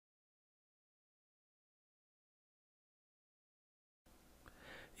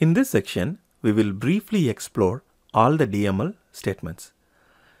In this section, we will briefly explore all the DML statements.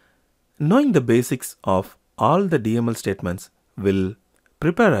 Knowing the basics of all the DML statements will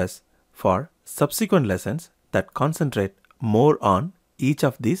prepare us for subsequent lessons that concentrate more on each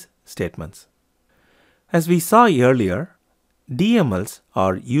of these statements. As we saw earlier, DMLs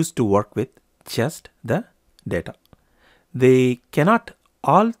are used to work with just the data. They cannot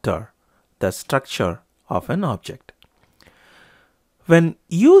alter the structure of an object. When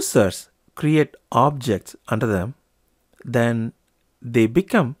users create objects under them, then they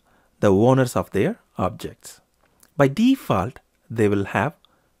become the owners of their objects. By default, they will have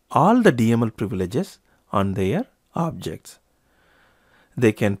all the DML privileges on their objects.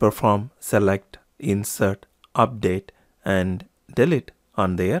 They can perform select, insert, update, and delete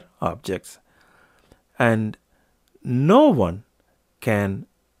on their objects. And no one can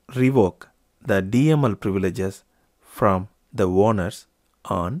revoke the DML privileges from the owners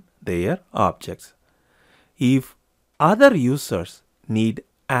on their objects. If other users need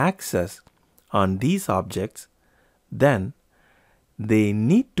access on these objects, then they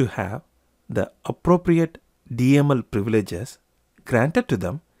need to have the appropriate DML privileges granted to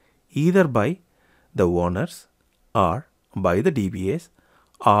them either by the owners or by the DBAs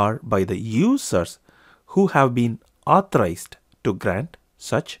or by the users who have been authorized to grant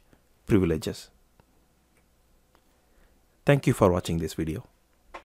such privileges. Thank you for watching this video.